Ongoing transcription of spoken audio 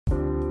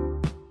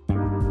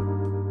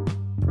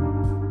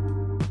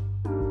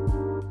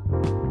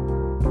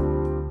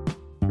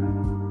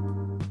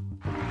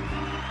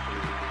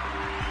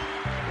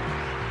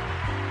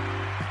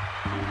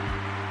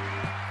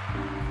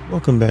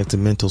Welcome back to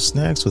Mental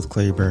Snacks with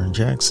Claiborne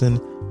Jackson.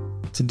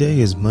 Today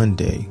is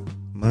Monday,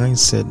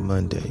 Mindset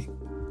Monday.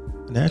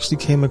 And I actually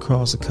came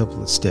across a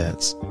couple of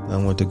stats that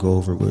I want to go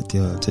over with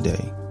you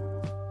today.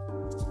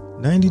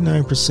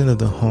 99% of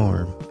the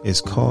harm is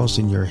caused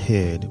in your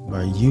head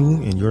by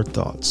you and your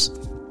thoughts.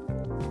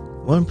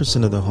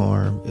 1% of the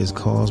harm is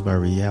caused by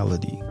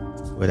reality,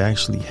 what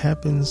actually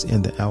happens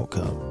and the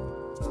outcome.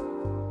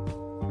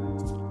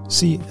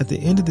 See, at the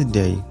end of the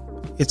day,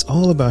 it's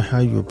all about how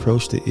you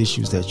approach the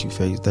issues that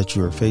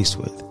you are faced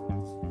with.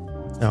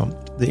 Now,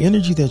 the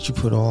energy that you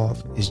put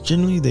off is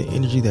generally the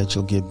energy that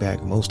you'll get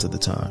back most of the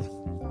time.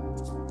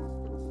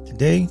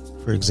 Today,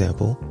 for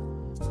example,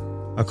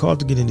 I called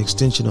to get an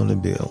extension on the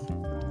bill.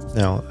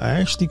 Now, I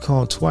actually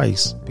called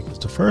twice because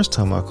the first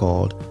time I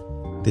called,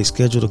 they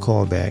scheduled a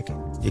call back.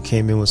 It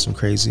came in with some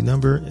crazy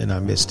number and I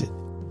missed it.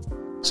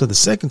 So the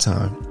second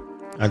time,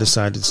 I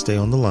decided to stay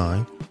on the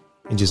line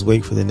and just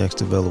wait for the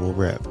next available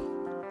rep.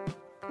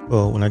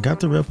 Well, when I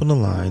got the rep on the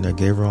line, I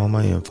gave her all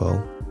my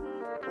info.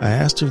 I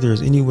asked her if there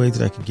was any way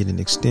that I could get an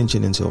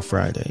extension until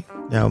Friday.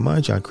 Now,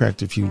 mind you, I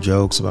cracked a few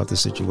jokes about the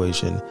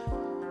situation,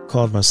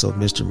 called myself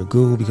Mr.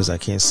 Magoo because I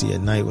can't see at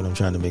night when I'm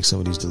trying to make some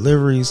of these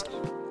deliveries.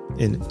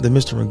 And the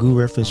Mr. Magoo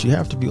reference, you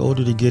have to be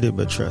older to get it,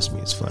 but trust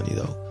me, it's funny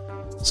though.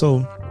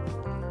 So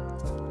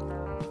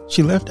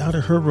she left out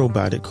of her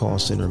robotic call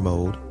center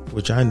mode,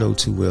 which I know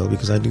too well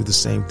because I do the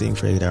same thing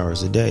for 8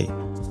 hours a day.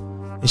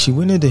 And she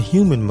went into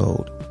human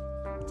mode.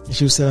 And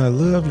she said, I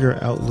love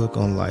your outlook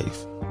on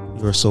life.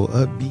 You are so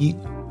upbeat.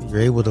 You're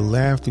able to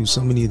laugh through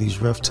so many of these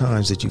rough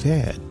times that you've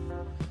had.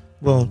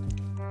 Well,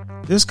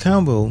 this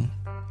combo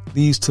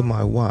leads to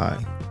my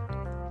why.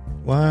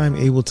 Why I'm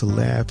able to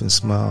laugh and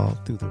smile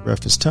through the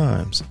roughest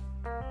times.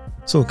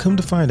 So come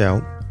to find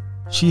out,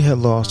 she had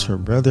lost her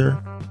brother,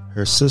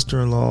 her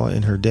sister-in-law,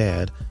 and her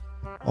dad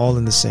all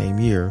in the same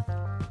year.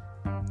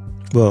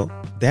 Well,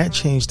 that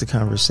changed the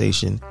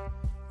conversation.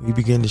 We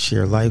began to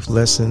share life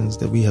lessons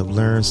that we have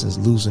learned since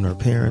losing our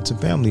parents and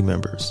family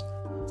members.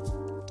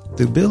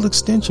 The bill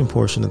extension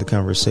portion of the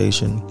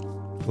conversation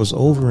was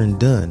over and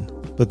done,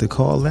 but the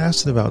call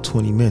lasted about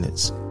 20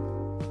 minutes.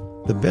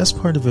 The best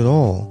part of it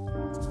all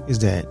is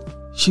that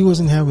she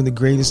wasn't having the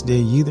greatest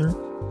day either.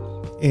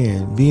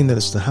 And being that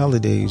it's the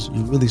holidays,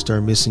 you really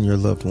start missing your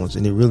loved ones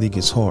and it really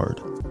gets hard.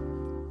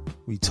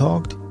 We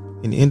talked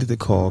and ended the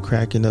call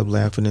cracking up,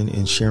 laughing,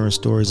 and sharing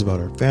stories about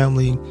our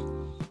family.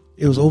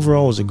 It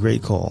was a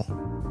great call.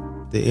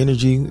 The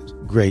energy,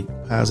 great,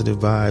 positive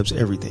vibes,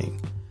 everything.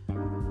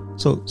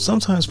 So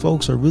sometimes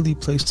folks are really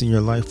placed in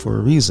your life for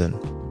a reason.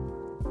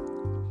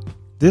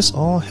 This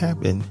all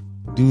happened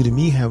due to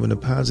me having a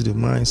positive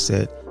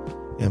mindset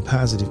and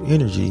positive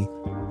energy.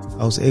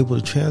 I was able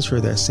to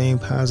transfer that same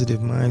positive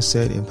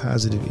mindset and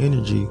positive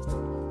energy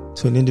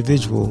to an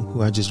individual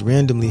who I just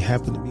randomly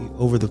happened to meet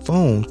over the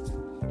phone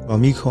while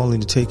me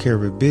calling to take care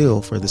of a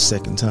bill for the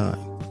second time.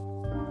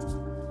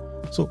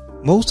 So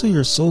most of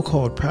your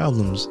so-called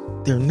problems,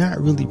 they're not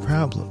really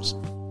problems.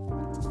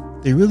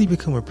 They really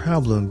become a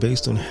problem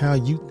based on how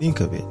you think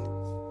of it.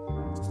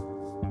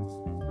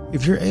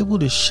 If you're able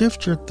to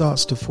shift your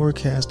thoughts to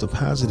forecast a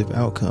positive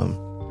outcome,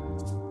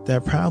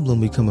 that problem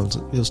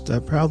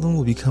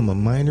will become a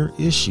minor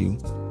issue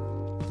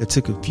that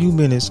took a few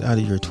minutes out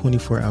of your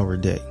 24-hour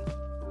day.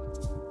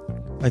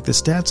 Like the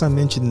stats I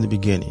mentioned in the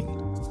beginning,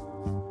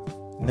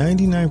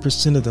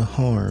 99% of the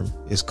harm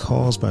is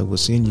caused by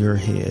what's in your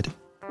head,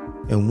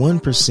 and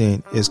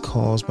 1% is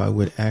caused by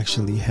what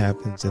actually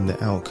happens in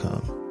the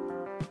outcome.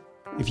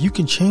 If you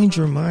can change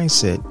your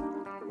mindset,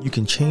 you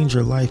can change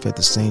your life at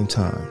the same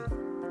time.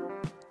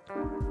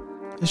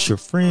 It's your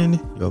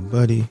friend, your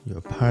buddy, your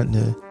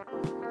partner,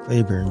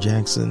 Claiborne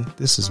Jackson.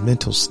 This is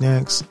Mental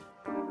Snacks.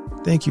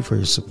 Thank you for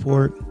your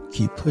support.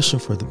 Keep pushing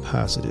for the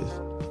positive.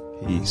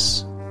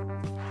 Peace.